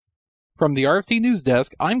From the RFC News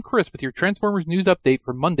Desk, I'm Chris with your Transformers news update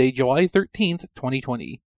for Monday, July 13th,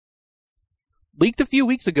 2020. Leaked a few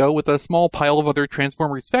weeks ago with a small pile of other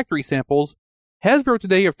Transformers factory samples, Hasbro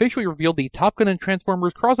today officially revealed the Top Gun and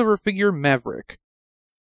Transformers crossover figure Maverick.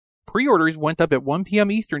 Pre-orders went up at 1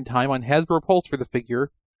 p.m. Eastern Time on Hasbro Pulse for the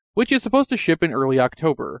figure, which is supposed to ship in early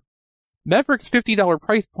October. Maverick's $50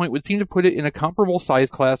 price point would seem to put it in a comparable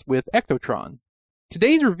size class with Ectotron.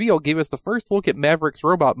 Today's reveal gave us the first look at Maverick's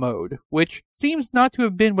robot mode, which seems not to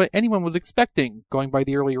have been what anyone was expecting, going by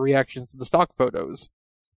the early reactions to the stock photos.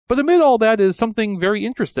 But amid all that is something very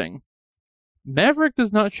interesting. Maverick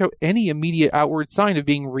does not show any immediate outward sign of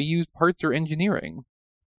being reused parts or engineering.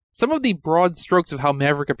 Some of the broad strokes of how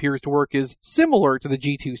Maverick appears to work is similar to the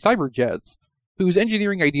G2 Cyberjets, whose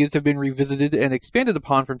engineering ideas have been revisited and expanded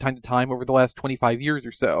upon from time to time over the last 25 years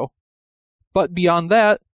or so. But beyond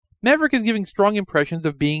that, Maverick is giving strong impressions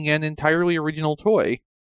of being an entirely original toy.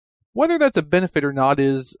 Whether that's a benefit or not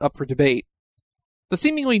is up for debate. The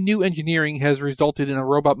seemingly new engineering has resulted in a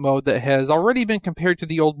robot mode that has already been compared to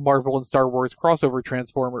the old Marvel and Star Wars crossover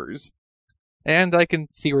Transformers. And I can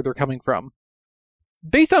see where they're coming from.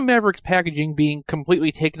 Based on Maverick's packaging being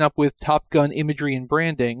completely taken up with Top Gun imagery and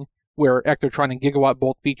branding, where Ectotron and Gigawatt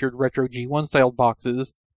both featured retro G1-styled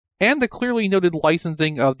boxes, and the clearly noted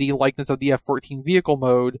licensing of the likeness of the F-14 vehicle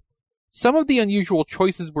mode, some of the unusual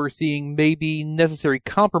choices we're seeing may be necessary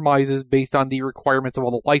compromises based on the requirements of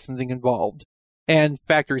all the licensing involved, and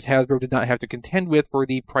factors Hasbro did not have to contend with for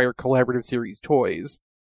the prior collaborative series toys.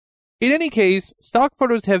 In any case, stock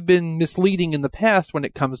photos have been misleading in the past when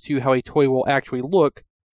it comes to how a toy will actually look,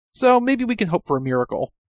 so maybe we can hope for a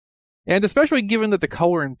miracle. And especially given that the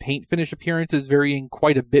color and paint finish appearance is varying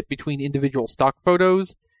quite a bit between individual stock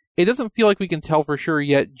photos, it doesn't feel like we can tell for sure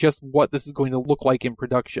yet just what this is going to look like in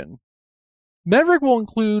production. Maverick will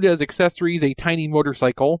include as accessories a tiny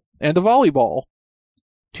motorcycle and a volleyball.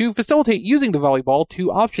 To facilitate using the volleyball,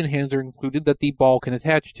 2 option hands are included that the ball can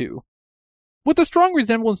attach to. With a strong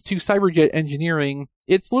resemblance to Cyberjet engineering,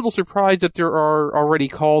 it's little surprise that there are already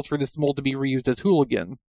calls for this mold to be reused as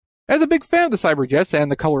Hooligan. As a big fan of the Cyberjets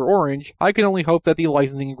and the color orange, I can only hope that the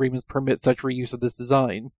licensing agreements permit such reuse of this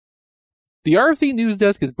design. The RFC News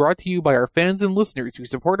Desk is brought to you by our fans and listeners who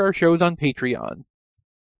support our shows on Patreon.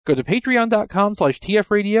 Go to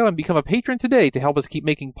patreon.com/tfradio and become a patron today to help us keep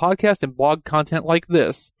making podcast and blog content like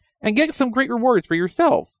this, and get some great rewards for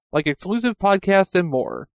yourself, like exclusive podcasts and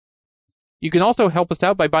more. You can also help us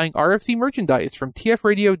out by buying RFC merchandise from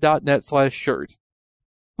tfradio.net/shirt.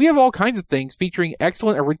 We have all kinds of things featuring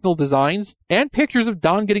excellent original designs and pictures of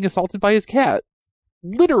Don getting assaulted by his cat.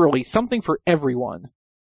 Literally something for everyone.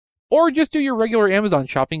 Or just do your regular Amazon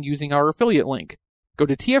shopping using our affiliate link. Go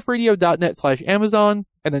to tfradio.net/Amazon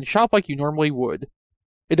and then shop like you normally would.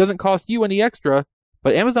 It doesn't cost you any extra,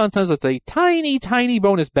 but Amazon sends us a tiny, tiny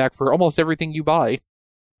bonus back for almost everything you buy.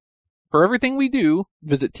 For everything we do,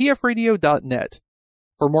 visit tfradio.net.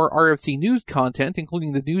 For more RFC news content,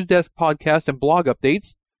 including the News Desk podcast and blog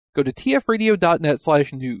updates, go to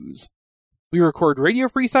tfradio.net/news. We record Radio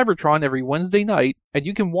Free Cybertron every Wednesday night, and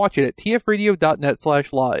you can watch it at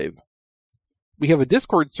tfradio.net/live. We have a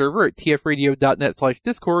Discord server at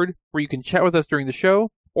tfradio.net/discord, where you can chat with us during the show,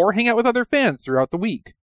 or hang out with other fans throughout the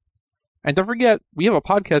week. And don't forget, we have a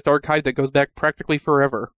podcast archive that goes back practically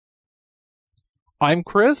forever. I'm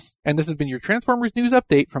Chris, and this has been your Transformers news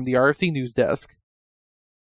update from the RFC News Desk.